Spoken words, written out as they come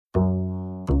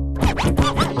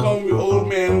Call me old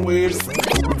man Wade.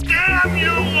 Damn you,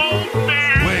 old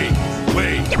man! Wait.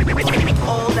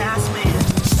 Old ass man.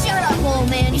 Shut up, old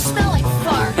man. You smell like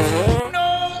fart.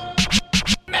 No!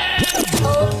 Man!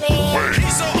 Old man.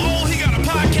 He's so old, he got a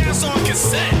podcast on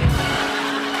cassette.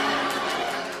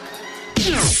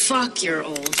 Fuck, you're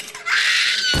old.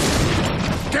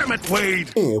 Damn it,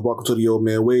 Wade! And welcome to the Old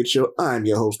Man Wade Show. I'm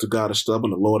your host, the God of Stub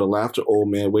and the Lord of Laughter, Old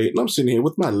Man Wade. And I'm sitting here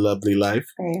with my lovely life.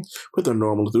 Hey. With her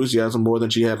normal enthusiasm more than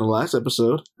she had in the last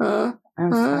episode. I'm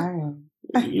tired.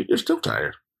 You're still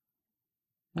tired.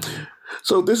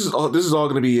 So this is all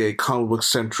going to be a comic book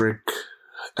centric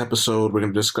episode. We're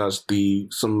going to discuss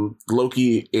some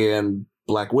Loki and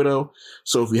Black Widow.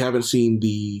 So if you haven't seen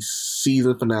the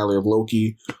season finale of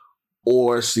Loki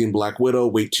or seen Black Widow,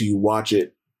 wait till you watch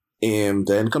it and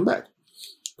then come back.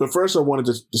 But first, I wanted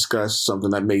to discuss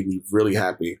something that made me really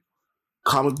happy.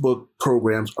 Comic book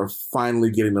programs are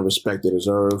finally getting the respect they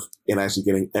deserve and actually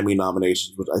getting Emmy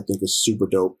nominations, which I think is super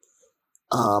dope.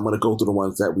 I'm going to go through the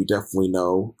ones that we definitely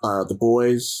know. The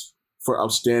Boys for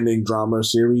Outstanding Drama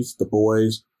Series. The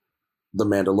Boys, The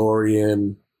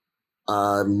Mandalorian,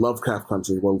 Lovecraft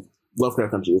Country. Well,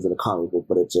 Lovecraft Country isn't a comic book,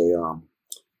 but it's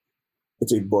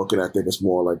a book, and I think it's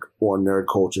more nerd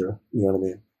culture. You know what I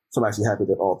mean? So I'm actually happy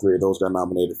that all three of those got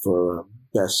nominated for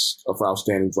for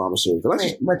Outstanding Drama Series.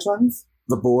 Wait, which ones?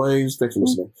 The Boys. Thanks for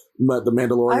listening. The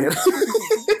Mandalorian.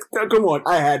 Come on,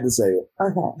 I had to say it.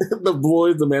 Okay. The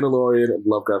Boys, The Mandalorian, and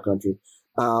Lovecraft Country.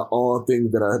 All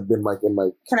things that have been in my...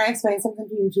 Can I explain something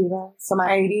to you, Judah? So my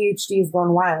ADHD is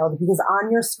going wild because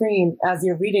on your screen, as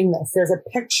you're reading this, there's a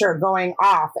picture going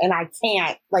off and I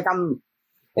can't,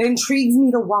 it intrigues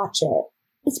me to watch it.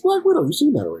 It's Black Widow. You've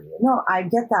seen that already. No, I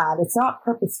get that. It's not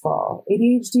purposeful.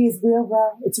 ADHD is real,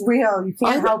 bro. It's real. You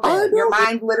can't help it. Your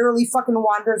mind literally fucking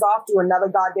wanders off to another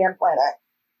goddamn planet.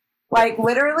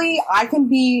 Literally, I can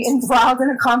be enthralled in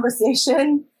a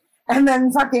conversation and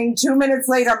then fucking 2 minutes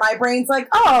later, my brain's like,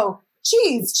 oh,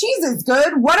 cheese. Cheese is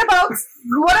good. What about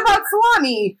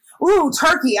salami? Ooh,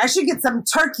 turkey. I should get some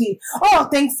turkey. Oh,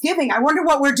 Thanksgiving. I wonder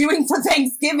what we're doing for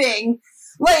Thanksgiving.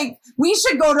 We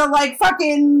should go to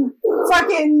fucking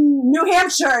New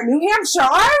Hampshire. New Hampshire.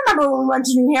 I remember when we went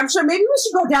to New Hampshire. Maybe we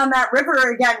should go down that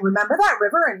river again. Remember that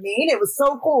river in Maine? It was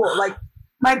so cool.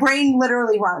 My brain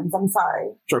literally runs. I'm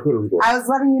sorry. Charcuterie board. I was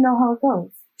letting you know how it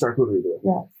goes. Charcuterie board.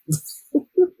 Yeah.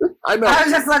 I know. I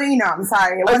was just letting you know. I'm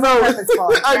sorry. It wasn't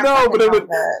purposeful. I know, but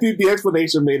the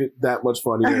explanation made it that much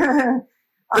funnier.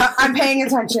 I'm paying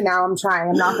attention now. I'm trying.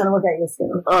 I'm not going to look at your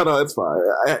screen. Oh, no, it's fine.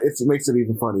 It makes it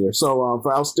even funnier. So,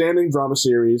 for Outstanding Drama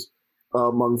Series,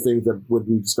 among things that would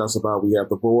be discussed about, we have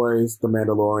The Boys, The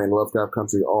Mandalorian, Lovecraft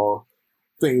Country, all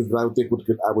things that I would think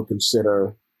I would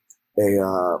consider a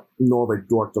more of a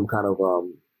dorkdom kind of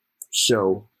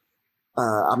show.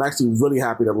 I'm actually really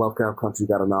happy that Lovecraft Country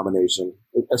got a nomination,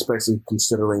 especially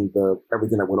considering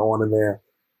everything that went on in there,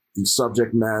 the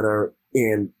subject matter,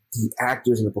 and the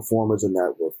actors and the performers in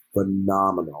that were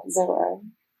phenomenal. Is that right?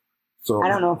 So I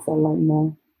don't know if they'll win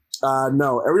though.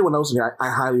 No, everyone else in here, I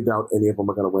highly doubt any of them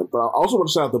are going to win. But I also want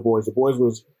to shout out The Boys. The Boys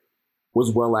was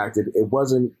well acted. It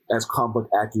wasn't as comic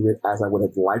accurate as I would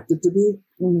have liked it to be.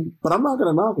 Mm-hmm. But I'm not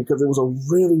going to knock it because it was a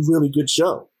really, really good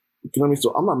show. You know what I mean?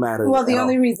 So I'm not mad at it. Well, the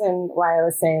only reason why I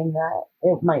was saying that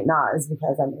it might not is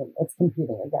because it's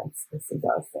competing against This Is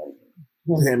Us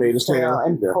and Handmaid's Tale.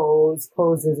 And Pose.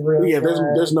 Pose is really good.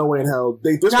 There's no way in hell.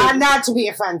 Not to be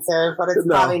offensive, but it's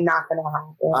probably not going to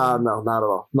happen. No, not at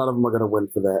all. None of them are going to win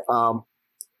for that.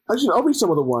 Actually, I'll read some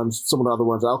of the other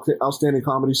ones. Outstanding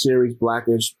Comedy Series,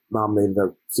 Blackish, nominated,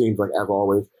 that seems like, as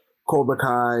always. Cobra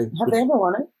Kai. Have they ever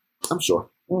won it? I'm sure.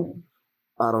 Mm.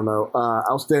 I don't know.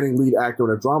 Outstanding Lead Actor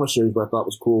in a Drama Series, but I thought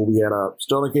was cool. We had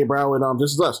Sterling K. Brown in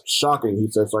This Is Us. Shocking,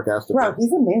 he said sarcastically. Bro,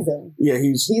 he's amazing. Yeah,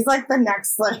 he's like the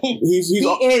next,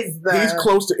 he's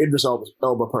close to Idris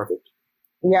Elba perfect.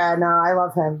 Yeah, no, I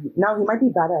love him. No, he might be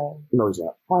better. No, he's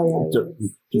not. Oh, yeah.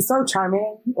 He's so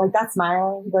charming. That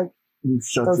smile. You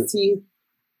shut those teeth.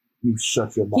 You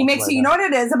shut your mouth. He makes you know what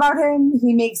it is about him?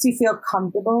 He makes you feel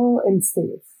comfortable and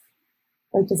safe.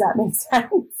 Does that make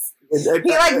sense?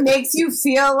 He makes you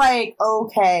feel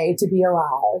okay to be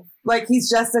alive. He's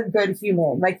just a good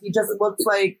human. He just looks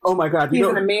like, oh my God, he's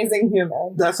an amazing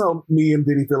human. That's how me and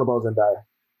Diddy feel about Zendaya.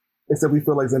 Except we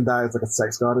feel like Zendaya is like a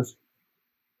sex goddess.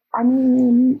 I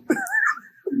mean,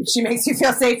 she makes you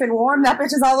feel safe and warm. That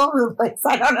bitch is all over the place.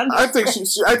 I don't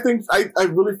understand. I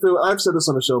really feel, I've said this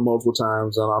on the show multiple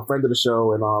times, and a friend of the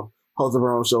show and host of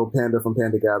her own show, Panda from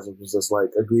Pandagasm, was just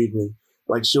agreed me.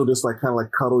 She'll just kind of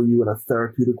cuddle you in a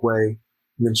therapeutic way,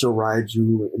 and then she'll ride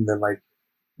you, and then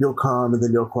you'll come and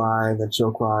then you'll cry and then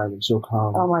she'll cry and then she'll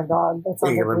come. Oh my God, that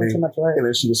sounds like way too much work. And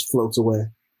then she just floats away.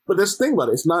 But this thing about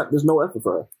it, there's no effort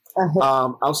for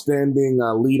her. Outstanding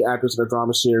lead actress in a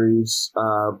drama series,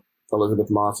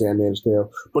 Elizabeth Moss, Handmaid's Tale.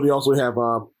 But you also have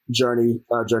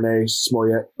Jernee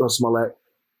Smollett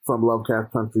from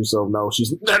Lovecraft Country. So no,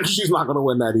 she's not going to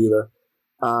win that either.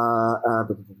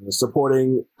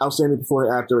 Supporting outstanding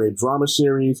supporting actor in a drama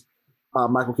series,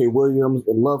 Michael K. Williams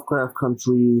in Lovecraft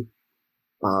Country.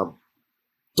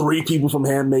 3 people from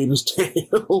Handmaid's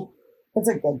Tale. It's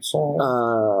a good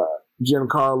show.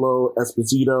 Giancarlo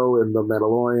Esposito in The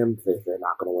Mandalorian. They're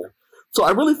not going to win. So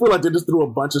I really feel like they just threw a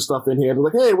bunch of stuff in here. They're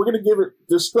like, hey, we're going to give it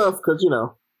this stuff because,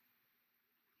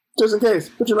 just in case.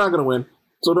 But you're not going to win.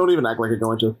 So don't even act like you're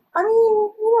going to. I mean,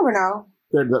 you never know.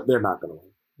 They're not going to win.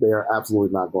 They are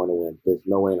absolutely not going to win. There's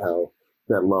no way in hell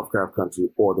that Lovecraft Country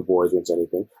or The Boys wins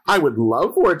anything. I would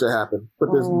love for it to happen,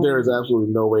 but there is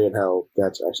absolutely no way in hell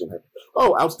that's actually happening.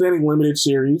 Oh, Outstanding Limited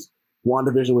Series.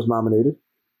 WandaVision was nominated.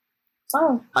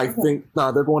 Oh, I think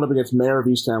they're going up against Mayor of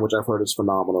Easttown, which I've heard is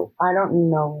phenomenal. I don't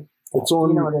know. It's on.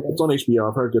 You know what it is. It's on HBO.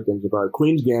 I've heard good things about it.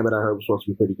 Queen's Gambit, I heard, was supposed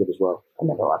to be pretty good as well. I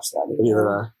never watched that either.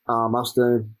 Neither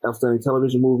outstanding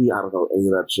television movie. I don't know any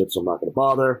of that shit, so I'm not going to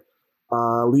bother.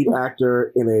 Lead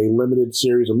actor in a limited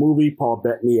series of movie, Paul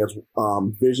Bettany as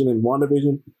Vision in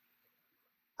WandaVision.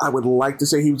 I would like to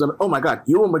say he was on. Oh my God,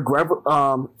 Hugh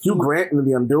Grant in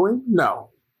The Undoing?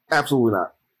 No, absolutely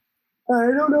not.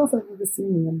 I don't know if I've ever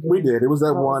seen The Undoing. We did. It was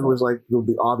that one was like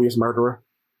the obvious murderer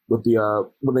with the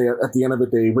when they at the end of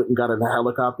it they went and got in a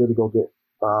helicopter to go get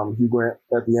Hugh Grant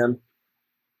at the end.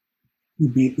 He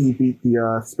beat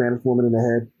the Spanish woman in the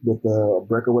head with a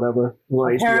brick or whatever.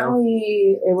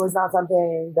 Apparently, it was not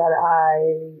something that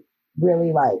I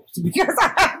really liked because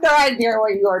I have no idea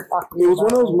what you are talking about. It was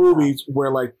one of those movies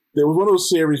where there was one of those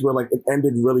series where it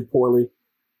ended really poorly.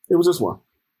 It was this one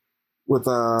with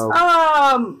Nicole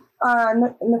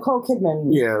Kidman.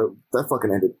 Yeah, that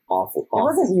fucking ended awful. It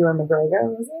wasn't Ewan McGregor,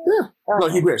 was it? Yeah. No,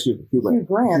 Hugh Grant. Excuse me. Hugh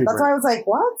Grant. That's why I was like,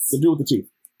 what? The dude with the teeth.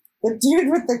 The dude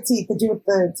with the teeth. The dude with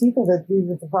the teeth or the dude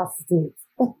with the prostitutes?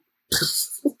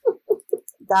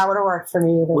 That would have worked for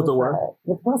me. With the what?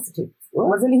 With prostitutes. What?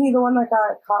 Wasn't he the one that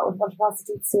got caught with a bunch of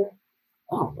prostitutes too?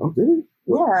 Oh, did he?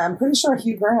 Yeah, I'm pretty sure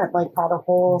Hugh Grant had a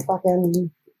whole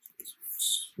fucking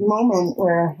moment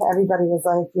where everybody was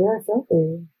like, "You're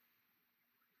filthy."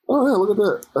 Oh yeah, look at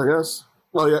that. I guess.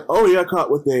 Oh yeah,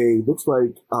 caught with a looks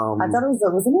like. I thought it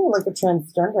wasn't it a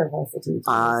transgender prostitute?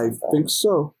 I think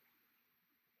so.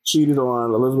 Cheated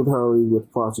on Elizabeth Hurley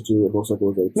with prostitute. It looks like it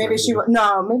was a maybe she wasn't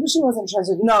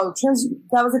transgender. No,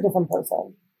 that was a different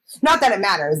person. Not that it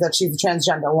matters that she's a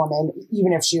transgender woman,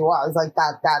 even if she was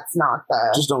that's not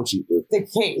the just don't cheat, dude. The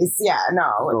case. Yeah,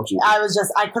 no.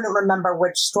 I couldn't remember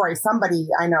which story. Somebody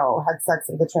I know had sex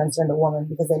with a transgender woman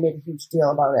because they made a huge deal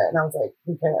about it, and I was like,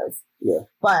 who cares? Yeah.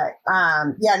 But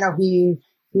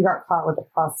he got caught with a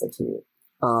prostitute.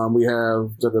 We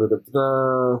have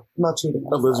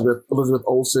Elizabeth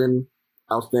Olsen,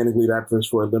 outstanding lead actress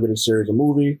for a limited series of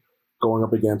movie, going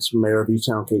up against Mayor of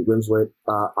Easttown, Kate Winslet,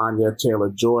 Anya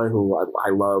Taylor-Joy, who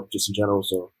I love just in general.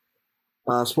 So,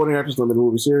 supporting actress, limited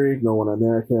movie series, no one on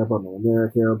there I care about, no one there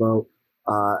I care about.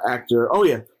 Actor,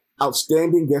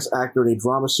 outstanding guest actor in a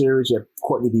drama series. You have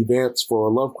Courtney B. Vance for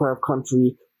Lovecraft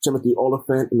Country, Timothy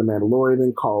Oliphant in The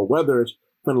Mandalorian, Carl Weathers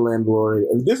for The Mandalorian,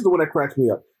 and this is the one that cracks me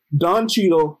up. Don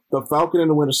Cheadle, the Falcon and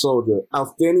the Winter Soldier,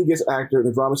 outstanding guest actor in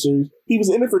the drama series. He was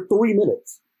in it for 3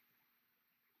 minutes.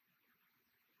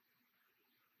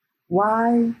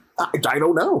 Why? I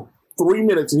don't know. 3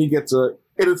 minutes and he gets and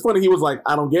it's funny, he was like,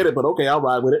 I don't get it, but okay, I'll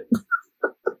ride with it.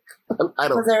 I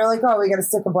don't. Because they were like, we got to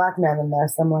stick a black man in there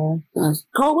somewhere.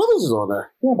 Carl Weathers is on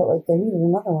there. Yeah, but they needed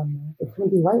another one there. It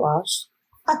couldn't be whitewashed.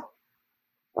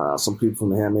 Some people from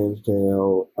The Handmaid's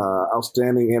Tale,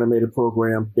 outstanding animated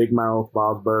program, Big Mouth,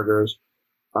 Bob's Burgers,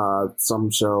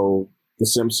 some show, The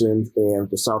Simpsons, and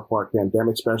the South Park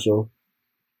Pandemic Special.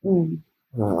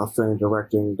 Outstanding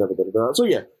directing, So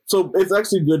yeah, so it's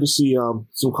actually good to see some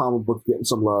comic books getting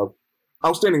some love.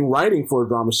 Outstanding writing for a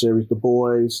drama series, The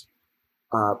Boys,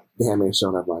 The Handmaid's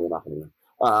Tale. Never mind, you're not going to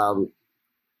win.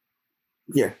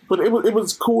 Yeah, but it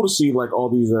was cool to see all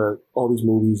these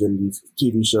movies and these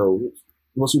TV shows.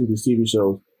 Mostly these TV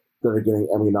shows that are getting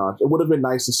Emmy nods. It would have been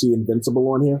nice to see Invincible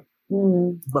on here,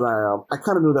 but I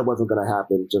kind of knew that wasn't going to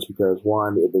happen just because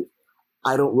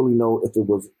I don't really know if it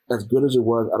was as good as it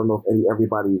was. I don't know if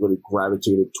everybody really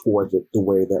gravitated towards it the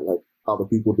way that other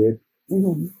people did.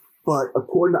 Mm-hmm. But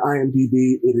according to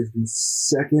IMDb, it is the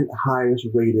second highest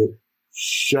rated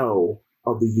show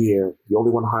of the year. The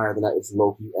only one higher than that is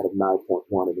Loki at a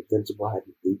 9.1, and Invincible had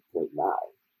an 8.9.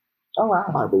 Oh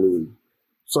wow! I believe.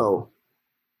 So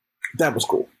that was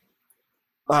cool.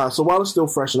 So while it's still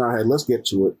fresh in our head, let's get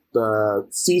to it. The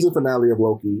season finale of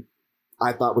Loki,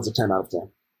 I thought was a 10 out of 10.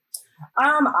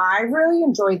 I really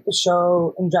enjoyed the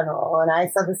show in general, and I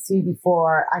said this to you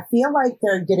before. I feel like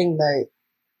they're getting the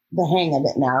hang of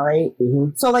it now, right?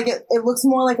 Mm-hmm. So like it looks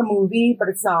more like a movie, but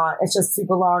it's not. It's just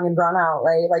super long and drawn out,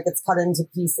 right? Like it's cut into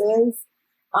pieces.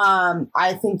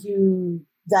 I think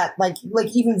like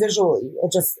even visually,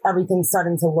 it just everything's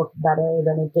starting to look better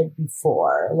than it did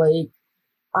before.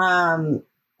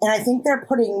 And I think they're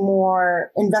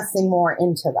investing more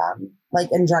into them, like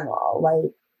in general,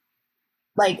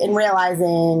 like in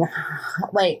realizing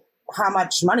like how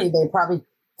much money they probably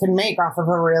can make off of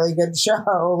a really good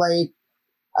show, like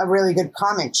a really good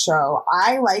comic show.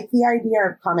 I like the idea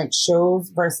of comic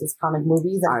shows versus comic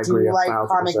movies. I do like 1,000%.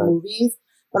 Comic movies,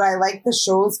 but I like the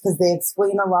shows because they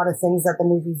explain a lot of things that the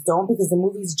movies don't, because the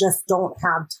movies just don't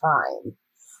have time.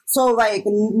 So like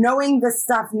knowing this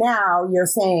stuff now, you're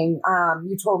saying,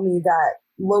 you told me that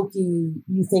Loki,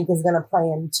 you think is going to play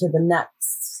into the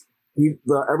next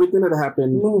everything that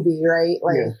happened movie, right?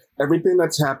 Like everything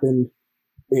that's happened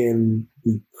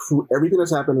everything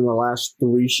that's happened in the last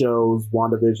 3 shows,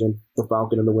 WandaVision, The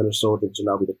Falcon and the Winter Soldier, which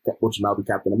will now be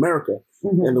Captain America,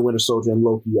 and the Winter Soldier and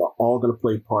Loki are all going to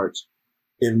play parts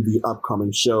in the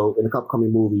upcoming show, in the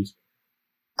upcoming movies.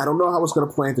 I don't know how it's going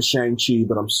to play into Shang-Chi,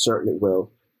 but I'm certain it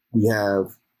will. We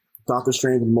have Doctor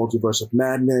Strange and the Multiverse of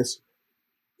Madness,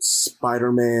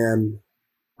 Spider-Man,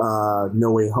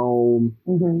 No Way Home.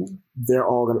 They're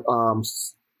all going to,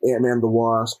 Ant-Man the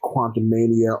Wasp, Quantum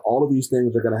Mania, all of these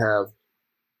things are going to have,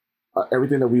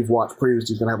 everything that we've watched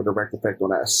previously is going to have a direct effect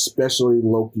on that, especially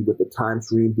Loki with the time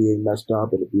stream being messed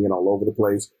up and it being all over the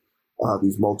place.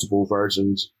 These multiple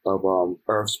versions of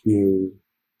Earths being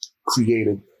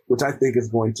created, which I think is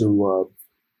going to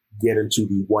get into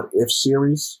the What If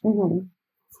series.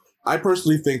 I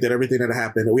personally think that everything that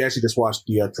happened, we actually just watched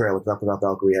the trailer, because I forgot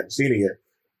Valkyrie hadn't seen it yet.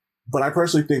 But I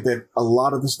personally think that a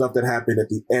lot of the stuff that happened at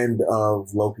the end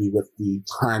of Loki with the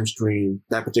time stream,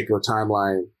 that particular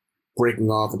timeline breaking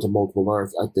off into multiple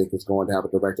Earths, I think is going to have a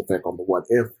direct effect on the What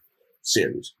If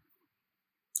series.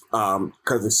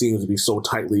 Because it seems to be so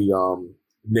tightly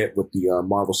knit with the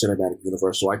Marvel Cinematic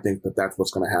Universe. So I think that that's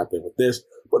what's going to happen with this.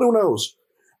 But who knows?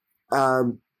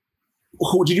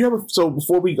 Did you have so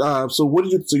before we, so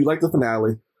you like the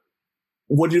finale?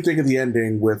 What do you think of the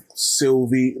ending with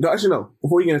Sylvie? No, actually, no.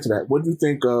 Before we get into that, what do you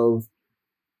think of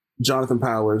Jonathan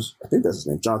Powers? I think that's his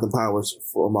name. Jonathan Powers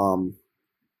from,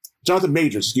 Jonathan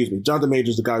Majors, excuse me. Jonathan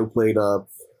Majors, the guy who played, the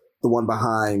one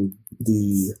behind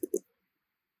the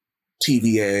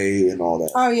TVA and all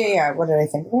that. Oh, yeah. What did I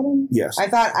think about him? Yes. I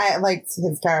thought I liked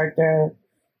his character.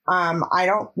 I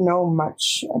don't know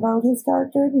much about his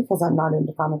character because I'm not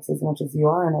into comics as much as you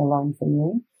are, and I learned from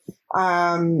you.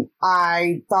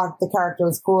 I thought the character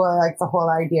was cool. I like the whole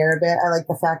idea of it. I like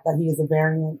the fact that he is a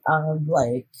variant of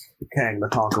like Kang the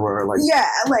Conqueror.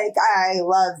 I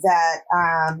love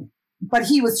that. But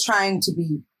he was trying to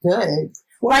be good.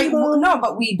 Right? No,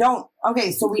 but we don't.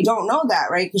 Okay, so we don't know that,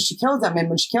 right? Because she killed him, and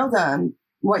when she killed him,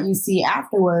 what you see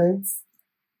afterwards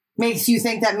makes you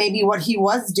think that maybe what he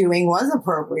was doing was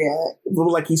appropriate.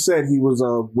 Well, like he said, he was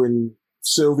when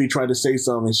Sylvie tried to say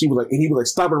something, and he was like,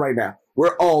 "Stop it right now.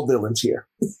 We're all villains here."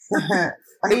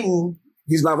 I mean,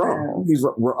 he's not wrong. He's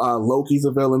Loki's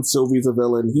a villain, Sylvie's a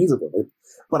villain, he's a villain.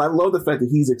 But I love the fact that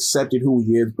he's accepted who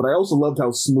he is. But I also loved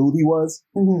how smooth he was.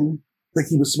 Like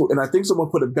he was smooth, and I think someone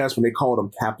put it best when they called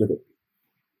him captivating.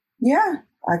 Yeah,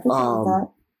 I could that.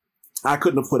 I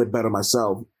couldn't have put it better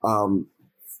myself.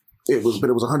 It was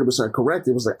 100% correct.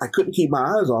 It was like I couldn't keep my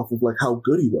eyes off of like how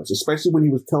good he was, especially when he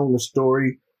was telling the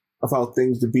story of how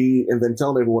things to be, and then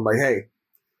telling everyone like, "Hey,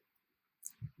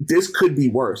 this could be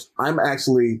worse. I'm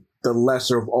actually the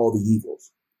lesser of all the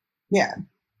evils." Yeah.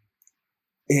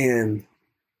 And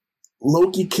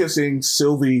Loki kissing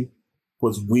Sylvie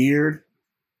was weird,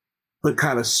 but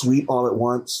kind of sweet all at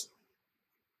once.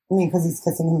 I mean, because he's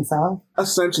kissing himself?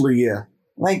 Essentially, yeah.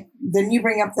 Like, didn't you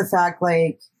bring up the fact,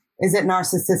 like, is it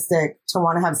narcissistic to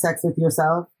want to have sex with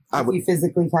yourself if you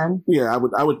physically can? Yeah, I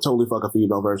would totally fuck a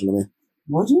female version of me.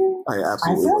 Would you? I absolutely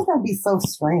I feel would. like that'd be so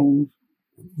strange.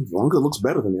 As long as it looks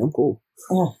better than me, I'm cool.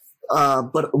 Yeah.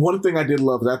 But one thing I did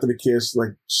love is after the kiss,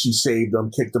 like, she saved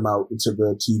him, kicked him out into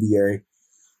the TVA.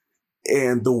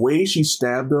 And the way she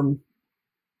stabbed him,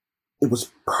 it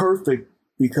was perfect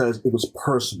because it was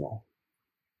personal.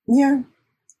 Yeah.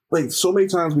 Like, so many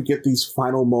times we get these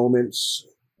final moments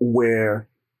where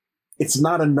it's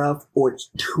not enough or it's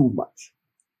too much.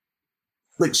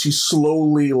 Like, she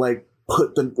slowly, like,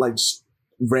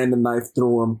 ran the knife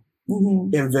through him.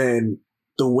 And then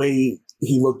the way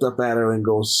he looked up at her and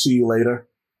goes, "See you later."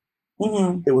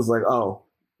 Mm-hmm. It was like, oh,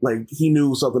 like he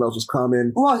knew something else was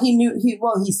coming. Well,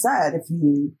 he said if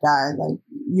you die, like,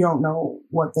 you don't know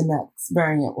what the next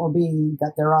variant will be,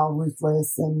 that they're all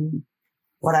ruthless and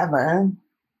whatever.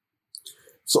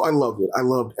 So I loved it. I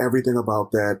loved everything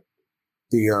about that.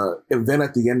 And then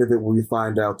at the end of it, we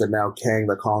find out that now Kang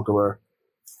the Conqueror,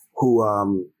 who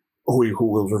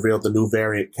was revealed the new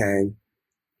variant Kang,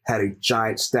 had a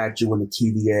giant statue in the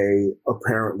TVA.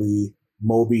 Apparently,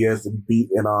 Mobius and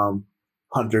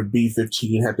Hunter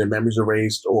B-15 had their memories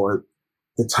erased, or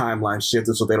the timeline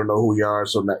shifted, so they don't know who we are.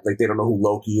 So that, like, they don't know who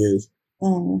Loki is.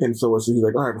 Mm. And so he's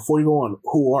like, all right, before you go on,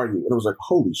 who are you? And I was like,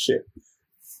 holy shit.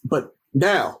 But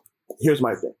now, here's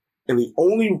my thing. And the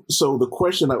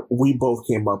question that we both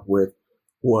came up with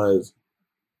was,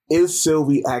 is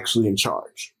Sylvie actually in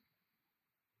charge?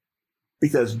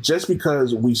 Because just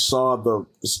because we saw the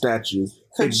statue,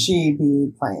 could she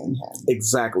be playing him?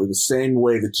 Exactly. The same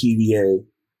way the TVA,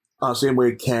 same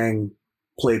way Kang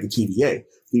played the TVA.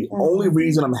 The only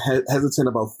reason I'm hesitant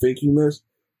about thinking this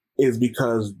is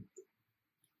because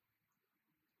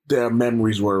their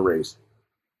memories were erased.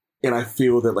 And I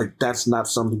feel that, like, that's not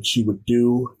something she would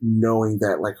do, knowing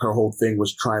that, like, her whole thing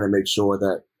was trying to make sure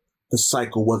that the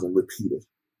cycle wasn't repeated.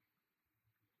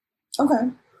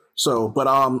 Okay. So, but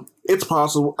it's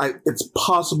possible. It's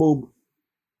possible.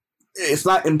 It's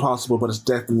not impossible, but it's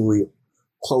definitely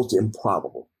close to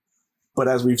improbable. But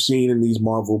as we've seen in these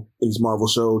Marvel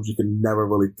shows, you can never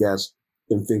really guess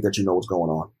and think that you know what's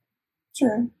going on.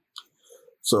 Sure.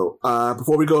 So,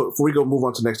 before we go move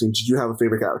on to the next thing, did you have a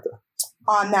favorite character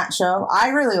on that show? I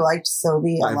really liked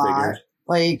Sylvie a lot. Figured.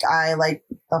 Like, I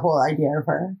liked the whole idea of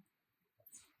her.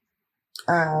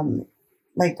 I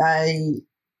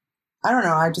don't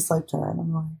know. I just liked her. I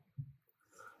don't know.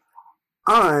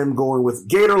 I'm going with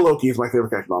Gator Loki is my favorite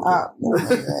character.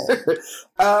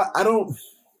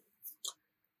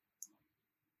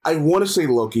 I want to say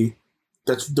Loki.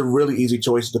 That's the really easy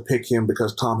choice to pick him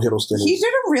because Tom Hiddleston. He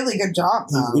did a really good job,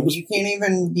 though. You can't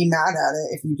even be mad at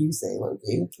it if you do say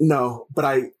Loki. No, but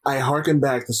I harken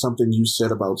back to something you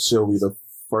said about Sylvie the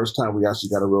first time we actually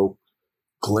got a real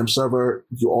glimpse of her.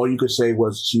 All you could say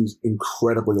was she's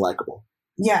incredibly likable.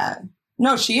 Yeah.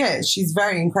 No, she is. She's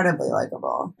very incredibly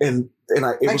likable.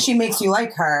 She makes you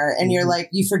like her, and you're like,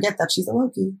 you forget that she's a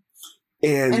Loki.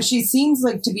 And she seems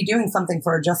like to be doing something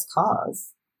for a just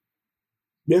cause.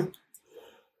 Yeah.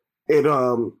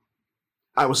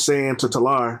 I was saying to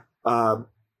Talar,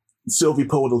 Sylvie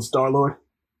pulled a Star-Lord.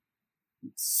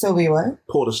 Sylvie what?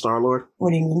 Pulled a Star-Lord.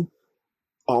 What do you mean?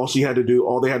 All they had to do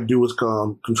was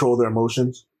control their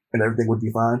emotions, and everything would be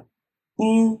fine.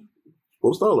 Pull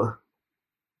a Star-Lord.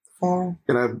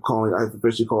 And I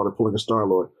officially called it pulling a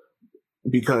Star-Lord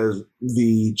because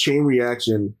the chain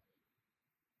reaction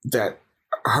that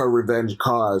her revenge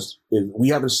caused is we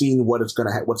haven't seen what's going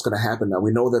to happen now.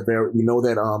 We know that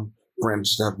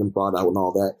branches have been brought out and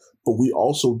all that, but we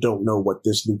also don't know what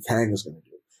this new Kang is going to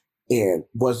do. And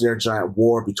was there a giant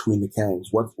war between the Kangs?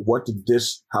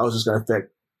 How is this going to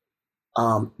affect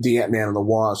the Ant-Man and the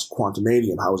Wasp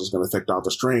Quantumanium? How is this going to affect Doctor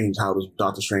Strange? How does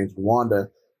Doctor Strange and Wanda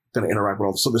going to interact with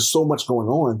all this? So there's so much going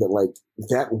on that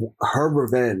her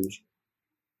revenge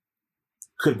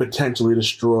could potentially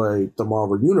destroy the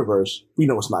Marvel Universe. We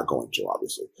know it's not going to,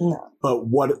 obviously. No. But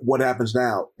what happens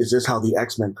now? Is this how the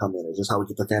X-Men come in? Is this how we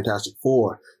get the Fantastic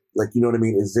Four? Like, you know what I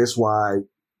mean? Is this why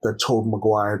the Tobey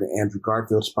Maguire and Andrew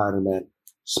Garfield Spider-Man,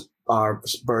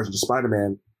 versions of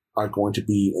Spider-Man are going to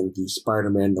be in the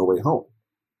Spider-Man No Way Home?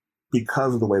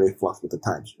 Because of the way they fluffed with the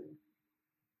time stream.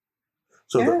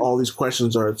 So all these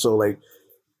questions are, so like,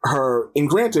 and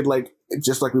granted, like,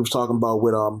 just like we was talking about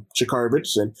with Sha'Carri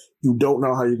Richardson, you don't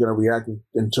know how you're going to react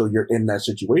until you're in that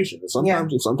situation. And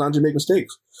sometimes you make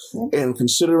mistakes. Yeah. And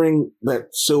considering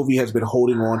that Sylvie has been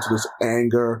holding on to this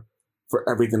anger for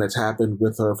everything that's happened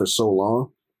with her for so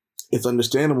long, it's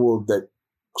understandable that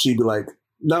she'd be like,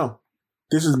 no,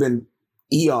 this has been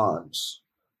eons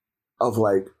of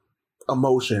like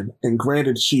emotion. And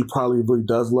granted, she probably really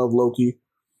does love Loki.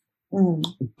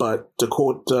 But to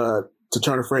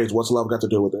turn a phrase, what's love got to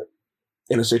do with it?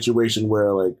 In a situation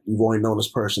where, like, you've only known this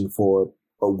person for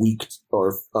a week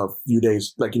or a few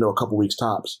days, like, a couple weeks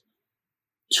tops,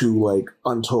 to like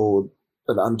untold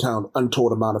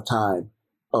amount of time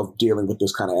of dealing with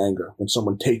this kind of anger when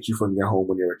someone takes you from your home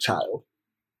when you're a child.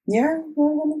 Yeah,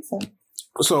 well, that makes sense.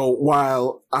 So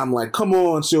while I'm like, come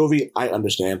on, Sylvie, I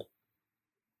understand.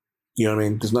 You know what I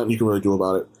mean? There's nothing you can really do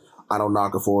about it. I don't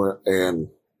knock her for it, and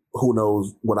who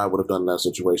knows what I would have done in that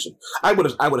situation. I would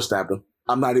have stabbed him.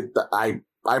 I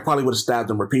probably would have stabbed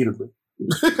him repeatedly.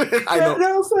 I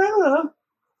know.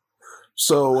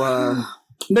 So,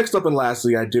 Next up and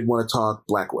lastly, I did want to talk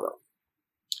Black Widow.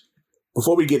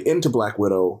 Before we get into Black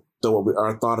Widow, though,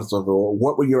 our thoughts of it,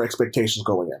 what were your expectations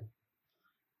going in?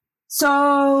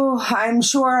 So I'm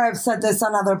sure I've said this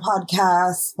on other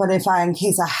podcasts, but in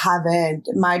case I haven't,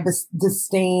 my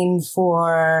disdain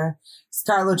for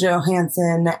Scarlett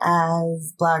Johansson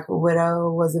as Black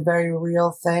Widow was a very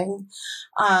real thing.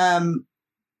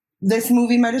 This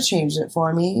movie might have changed it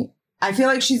for me. I feel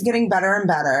like she's getting better and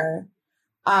better.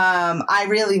 I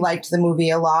really liked the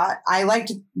movie a lot. I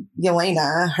liked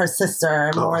Yelena, her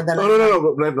sister, more than...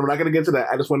 No. We're not going to get to that.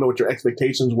 I just want to know what your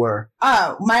expectations were.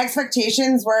 Oh, my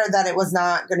expectations were that it was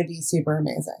not going to be super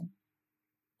amazing.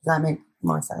 Does that make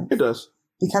more sense? It does.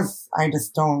 Because I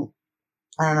don't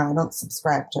know, I don't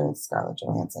subscribe to Scarlett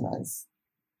Johansson as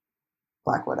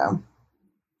Black Widow.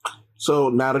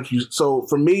 So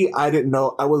for me, I didn't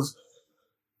know. This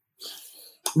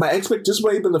might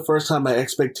have been the first time my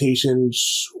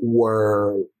expectations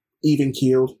were even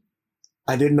keeled.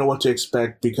 I didn't know what to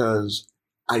expect because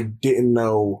I didn't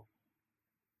know.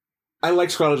 I like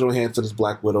Scarlett Johansson as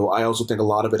Black Widow. I also think a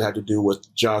lot of it had to do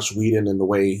with Joss Whedon and the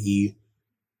way he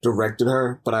directed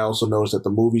her. But I also noticed that the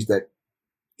movies that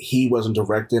he wasn't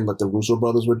directing, like the Russo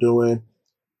brothers were doing,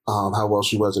 how well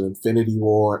she was in Infinity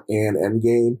War and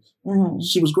Endgame,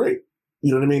 she was great.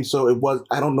 You know what I mean? So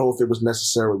I don't know if it was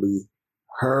necessarily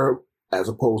her as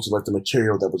opposed to like the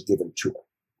material that was given to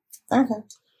her. Okay.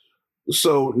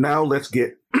 So now let's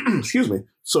get, excuse me.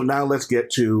 So now let's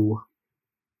get to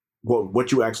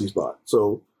what you actually thought.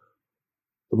 So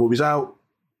the movie's out.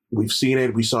 We've seen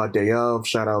it. We saw it day of.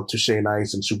 Shout out to Shay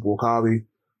Nice and Super Wakabi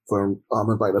for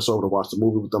inviting us over to watch the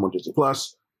movie with them on Disney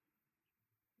Plus.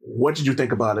 What did you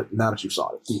think about it now that you saw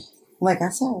it? Like I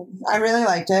said, I really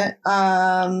liked it.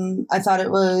 I thought it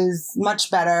was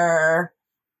much better.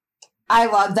 I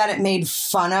love that it made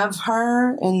fun of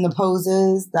her in the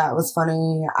poses. That was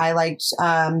funny. I liked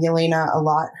Yelena a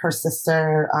lot, her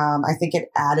sister. I think it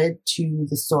added to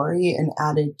the story and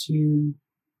added to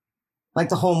like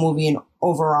the whole movie and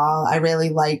overall. I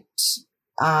really liked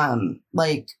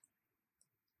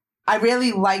I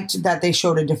really liked that they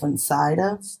showed a different side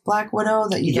of Black Widow,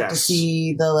 that you get to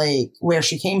see the where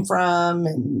she came from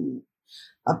and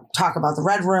talk about the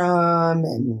Red Room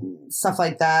and stuff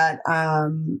like that.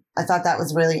 I thought that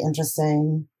was really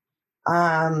interesting.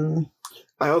 I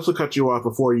also cut you off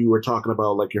before you were talking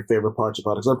about like your favorite parts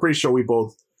about it, because I'm pretty sure we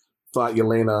both thought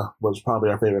Yelena was probably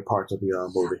our favorite parts of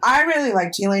the movie. I really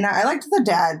liked Yelena. I liked the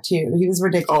dad too. He was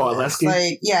ridiculous. Oh,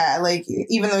 Alesky?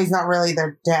 Even though he's not really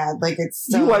their dad, it's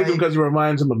still, you like him because he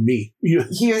reminds him of me. He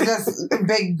was just a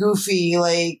big, goofy,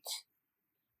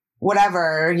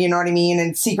 whatever, you know what I mean?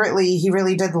 And secretly, he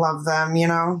really did love them, you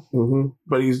know? Mm-hmm.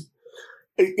 But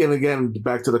and again,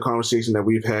 back to the conversation that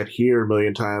we've had here a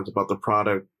million times about the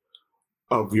product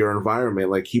of your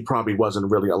environment. He probably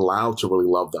wasn't really allowed to really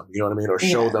love them, you know what I mean? Or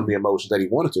show them the emotions that he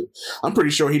wanted to. I'm pretty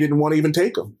sure he didn't want to even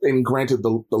take them. And granted,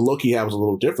 the look he had was a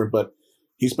little different, but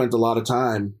he spent a lot of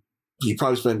time, he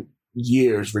probably spent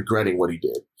years regretting what he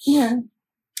did. Yeah.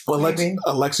 Well,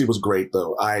 Alexi was great,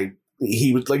 though.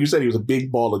 He was, like you said, he was a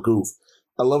big ball of goof.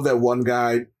 I love that one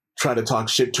guy tried to talk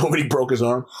shit to him and he broke his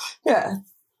arm. Yeah.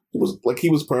 It was he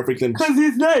was perfect. Because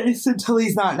he's nice until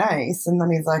he's not nice. And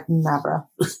then he's like, nah, bro.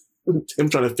 Him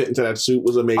trying to fit into that suit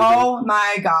was amazing. Oh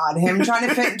my God. Him trying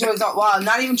to fit into his own, well,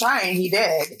 not even trying, he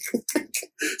did.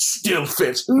 Still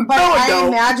fits. But I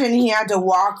imagine he had to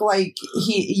walk like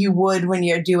you would when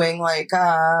you're doing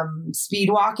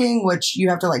speed walking, which you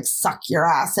have to suck your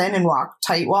ass in and walk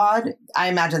tightwad. I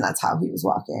imagine that's how he was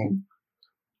walking.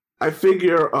 I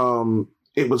figure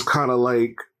it was kind of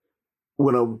like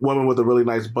when a woman with a really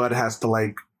nice butt has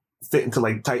to fit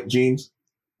into tight jeans.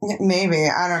 Maybe.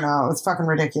 I don't know. It was fucking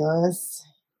ridiculous.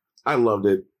 I loved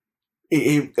it.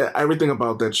 Everything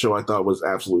about that show I thought was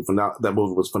absolutely phenomenal. That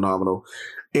movie was phenomenal.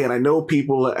 And I know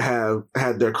people have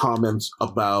had their comments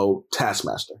about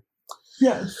Taskmaster.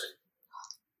 Yes.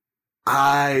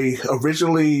 I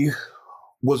originally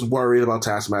was worried about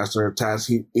Taskmaster.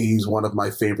 He's one of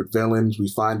my favorite villains.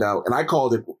 We find out, and I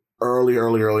called it early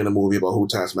in the movie about who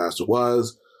Taskmaster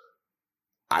was.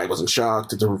 I wasn't shocked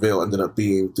that the reveal ended up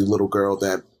being the little girl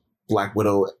that Black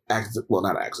Widow,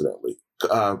 not accidentally,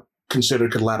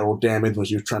 considered collateral damage when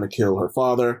she was trying to kill her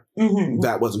father. Mm-hmm.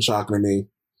 That wasn't shocking to me.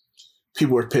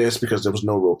 People were pissed because there was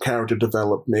no real character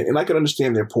development. And I can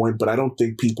understand their point, but I don't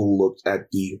think people looked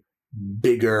at the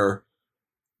bigger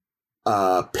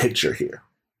picture here.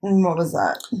 And what was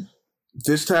that?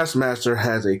 This Taskmaster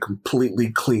has a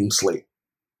completely clean slate.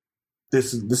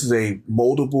 This is a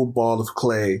moldable ball of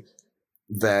clay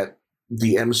that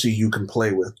the MCU can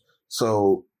play with.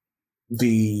 So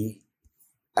the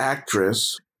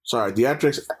actress, the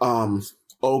actress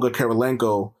Olga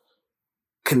Kurylenko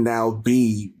can now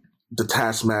be the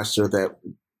Taskmaster that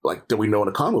we know in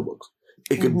the comic books.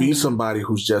 It could be somebody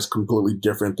who's just completely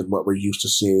different than what we're used to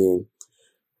seeing.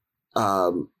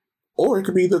 Or it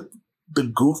could be the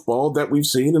goofball that we've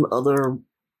seen in other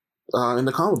in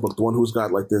the comic book, the one who's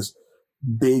got like this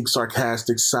big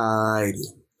sarcastic side,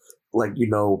 but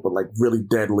really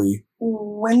deadly.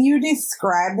 When you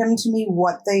described them to me,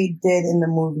 what they did in the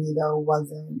movie though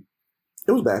wasn't.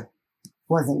 It was bad.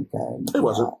 Wasn't good. It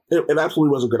wasn't. It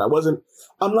absolutely wasn't good.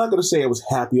 I'm not going to say I was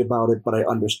happy about it, but I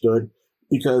understood,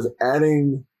 because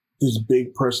adding this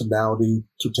big personality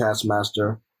to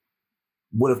Taskmaster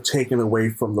would have taken away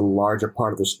from the larger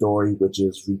part of the story, which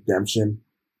is redemption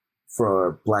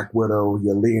for Black Widow,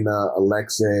 Yelena,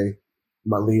 Alexei,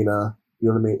 Melina. You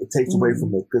know what I mean? It takes away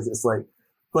from it, because it's like,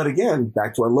 but again,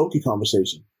 back to our Loki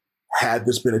conversation. Had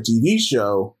this been a TV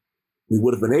show, we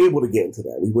would have been able to get into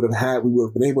that. We would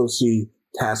have been able to see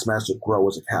Taskmaster grow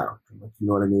as a character. You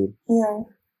know what I mean? Yeah.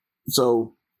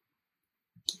 So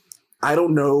I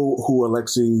don't know who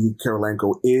Alexei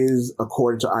Kurylenko is.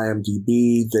 According to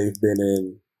IMDb, they've been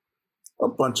in a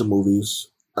bunch of movies.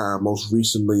 Most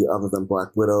recently, other than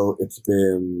Black Widow, it's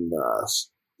been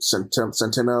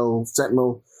Sentinel,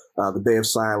 The Day of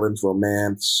Silence,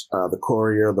 Romance, The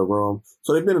Courier, The Room.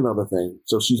 So they've been in other things.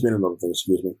 So she's been in other things,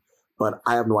 excuse me. But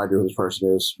I have no idea who this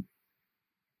person is.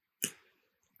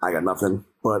 I got nothing.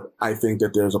 But I think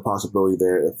that there's a possibility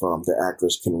there if the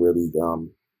actress can really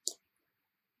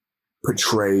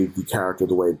portray the character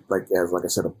the way, as I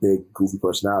said, a big, goofy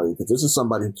personality. Because this is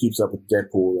somebody who keeps up with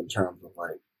Deadpool in terms of,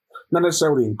 not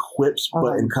necessarily in quips,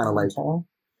 but in kind of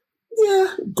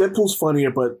yeah, Deadpool's funnier,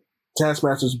 but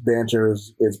Taskmaster's banter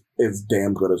is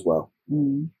damn good as well.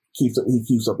 He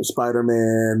keeps up with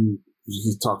Spider-Man.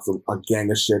 He talks a gang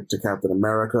of shit to Captain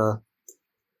America.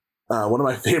 One of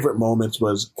my favorite moments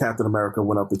was Captain America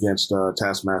went up against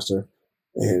Taskmaster,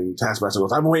 and Taskmaster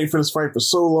goes, "I've been waiting for this fight for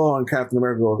so long." Captain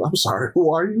America goes, "I'm sorry,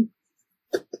 who are you?"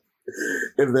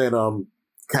 And then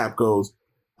Cap goes,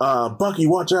 "Bucky,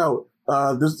 watch out.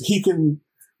 He can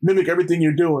mimic everything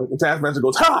you're doing." And Taskmaster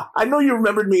goes, "Ha! I know you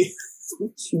remembered me."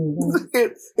 It's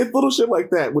little shit like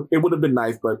that. It would have been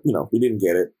nice, but we didn't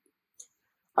get it.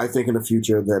 I think in the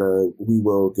future that we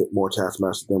will get more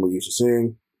Taskmaster than we're used to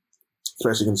seeing,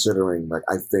 especially considering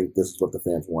I think this is what the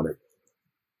fans wanted.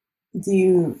 Do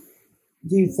you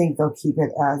think they'll keep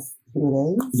it as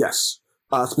who it is? Yes,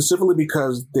 specifically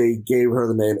because they gave her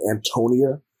the name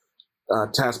Antonia.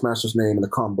 Taskmaster's name in the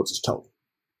comic books is Tony,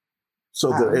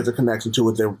 so there is a connection to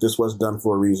it. This was done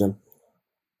for a reason.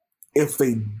 If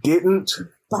they didn't,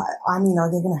 but are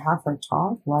they going to have her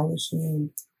talk? Why is she?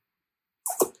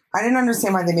 I didn't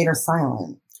understand why they made her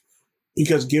silent.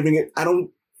 Because giving it,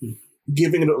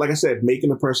 like I said, making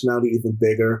the personality even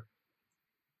bigger,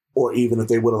 or even if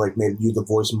they would have maybe used the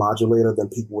voice modulator, then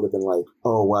people would have been like,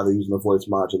 "Oh, why they're using the voice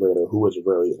modulator? Who is it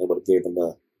really?" And they would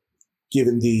have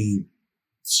given the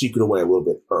secret away a little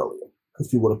bit earlier, because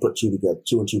people would have put two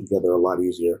and two together a lot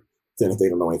easier than if they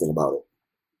don't know anything about it.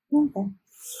 Okay.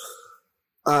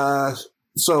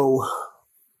 So,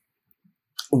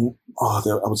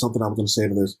 there was something I was going to say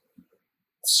to this.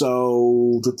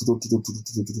 So,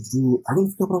 I really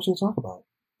forgot what I was going to talk about.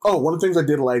 Oh, one of the things I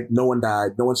did no one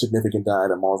died, no one significant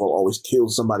died, and Marvel always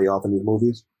kills somebody off in these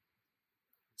movies.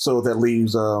 So that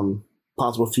leaves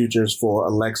possible futures for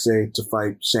Alexei to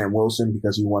fight Sam Wilson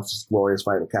because he wants this glorious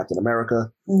fight with Captain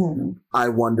America. Mm-hmm. I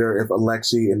wonder if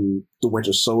Alexei and the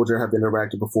Winter Soldier have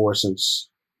interacted before, since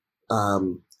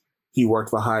he worked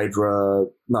for Hydra.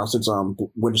 No, since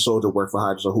Winter Soldier worked for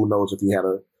Hydra, so who knows if he had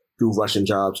to do Russian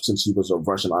jobs since he was a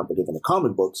Russian operative in the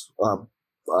comic books.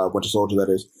 Winter Soldier, that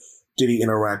is. Did he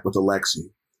interact with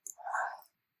Alexei?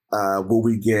 Will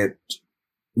we get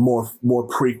more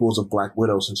prequels of Black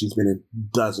Widow, since she's been in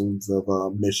dozens of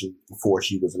missions before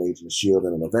she was an Agent of S.H.I.E.L.D.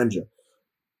 and an Avenger?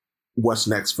 What's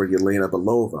next for Yelena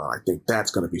Belova? I think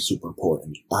that's going to be super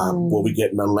important. Will we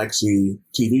get an Alexei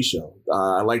TV show?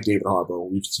 I like David Harbour.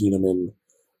 We've seen him in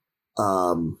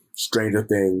Stranger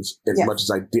Things. As much as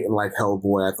I didn't like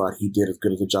Hellboy, I thought he did as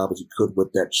good as a job as he could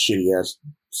with that shitty ass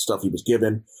stuff he was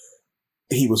given.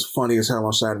 He was funny as hell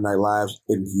on Saturday Night Live,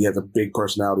 and he has a big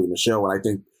personality in the show. And I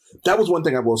think that was one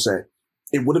thing I will say.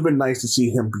 It would have been nice to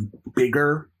see him be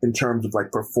bigger in terms of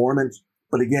performance.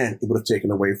 But again, it would have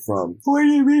taken away from, what do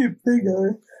you mean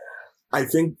bigger? I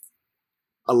think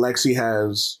Alexei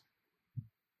has,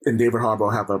 and David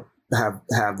Harbour have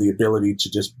the ability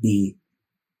to just be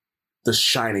the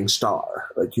shining star.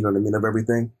 You know what I mean, of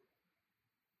everything.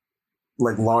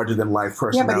 Larger than life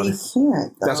personality. Yeah, but he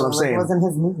can't. Though. That's what I'm saying. It wasn't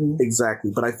his movie.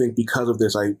 Exactly. But I think because of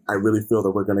this, I really feel that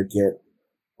we're going to get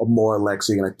more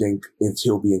Lexi, and I think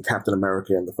he'll be in Captain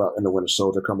America and the Winter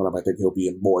Soldier coming up. I think he'll be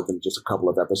in more than just a couple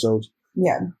of episodes.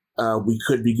 Yeah. We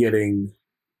could be getting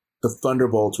the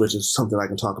Thunderbolts, which is something I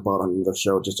can talk about on the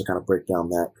show just to kind of break down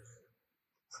that.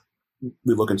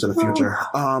 We look into the future.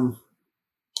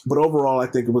 But overall, I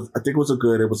think it was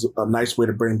a nice way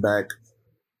to bring back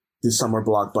the summer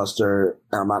blockbuster.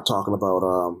 And I'm not talking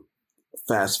about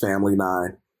Fast Family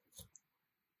 9,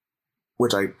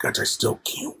 which I still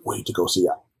can't wait to go see.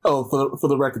 Oh, for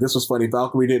the record, this was funny.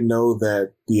 Valkyrie didn't know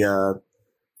that the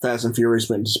Fast and Furious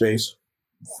went into space.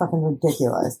 Fucking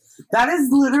ridiculous. That is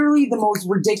literally the most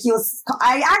ridiculous.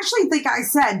 I actually think I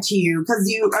said to you, because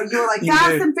you were like,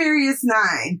 Fast and Furious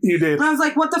 9. You did. And I was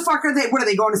like, what the fuck are they? What are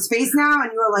they going to space now?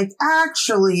 And you were like,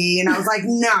 actually. And I was like,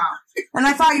 no. And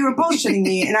I thought you were bullshitting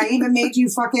me. And I even made you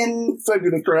fucking send you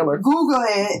the trailer. Google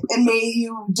it and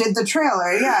did the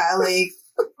trailer. Yeah. Like,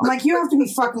 I'm like, you have to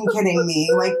be fucking kidding me.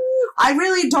 Like, I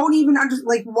really don't even understand,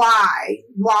 like, why?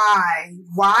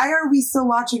 Why are we still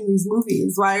watching these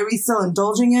movies? Why are we still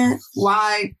indulging it?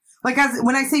 Why? Like,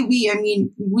 when I say we, I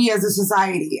mean we as a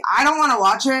society. I don't want to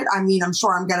watch it. I mean, I'm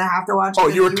sure I'm going to have to watch it. Oh,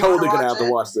 you're totally going to have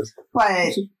to watch this.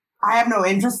 But I have no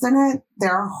interest in it.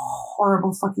 They're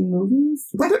horrible fucking movies.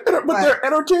 But they're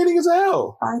entertaining as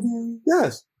hell. Are they?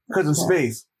 Yes. Because in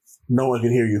space, no one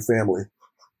can hear your family.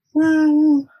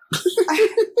 Yeah.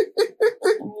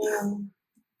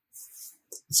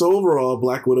 So overall,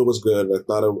 Black Widow was good. I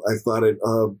thought it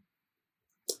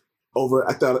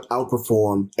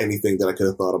outperformed anything that I could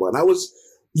have thought about. And I was,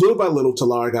 little by little,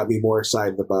 Talara got me more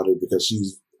excited about it because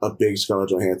she's a big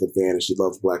Scarlett Johansson fan and she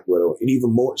loves Black Widow. And she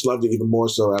loved it even more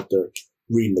so after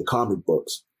reading the comic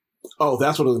books. Oh,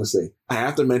 that's what I was going to say. I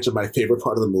have to mention my favorite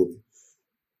part of the movie.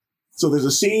 So there's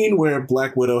a scene where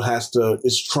Black Widow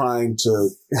is trying to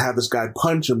have this guy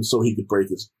punch him so he could break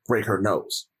her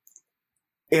nose.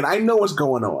 And I know what's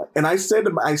going on. And I said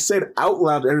out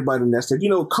loud to everybody in there, said,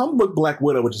 comic book Black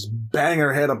Widow would just bang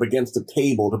her head up against the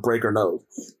table to break her nose.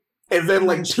 And then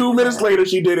like 2 minutes later,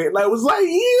 she did it. And I was like,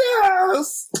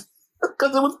 yes!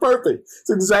 Because it was perfect. It's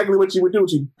exactly what she would do.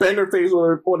 She'd bang her face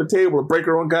on the table and break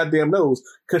her own goddamn nose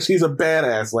because she's a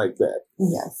badass like that.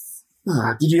 Yes.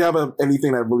 Did you have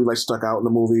anything that really stuck out in the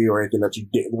movie or anything that you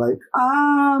didn't like?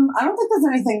 I don't think there's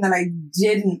anything that I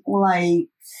didn't like.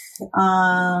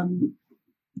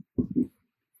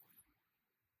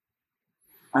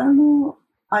 I don't know.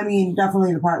 I mean,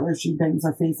 definitely the part where she bangs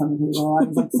her face on the table. I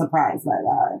was surprised by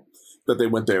that. That they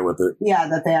went there with it. Yeah,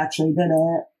 that they actually did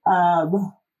it. I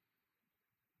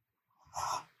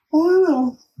don't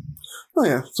know. Oh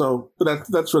yeah, so but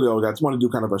that's really all we got. Just want to do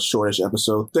kind of a shortish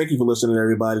episode. Thank you for listening,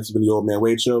 everybody. This has been the Old Man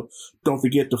Wade Show. Don't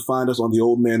forget to find us on the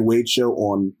Old Man Wade Show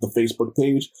on the Facebook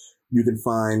page. You can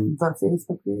find the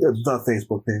Facebook page. The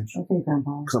Facebook page. Okay,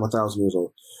 Grandpa. Because I'm 1,000 years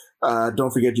old.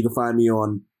 Don't forget you can find me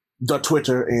on the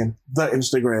Twitter and the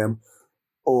Instagram.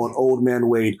 On Old Man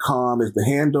Wade Com is the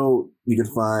handle. You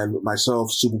can find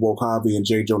myself, Super Bowl Covey, and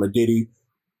J. Jonah Diddy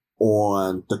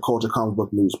on the Culture Comic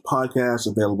Book News podcast,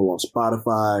 available on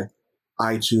Spotify,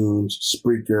 iTunes,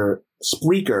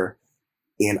 Spreaker,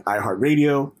 and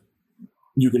iHeartRadio.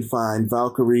 You can find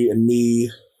Valkyrie and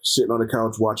me sitting on the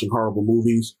couch watching horrible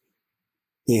movies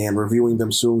and reviewing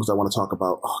them soon because I want to talk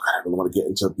about, I really want to get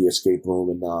into the escape room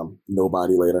and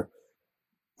Nobody later.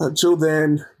 Until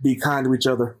then, be kind to each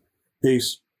other.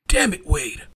 Peace. Damn it, Wade.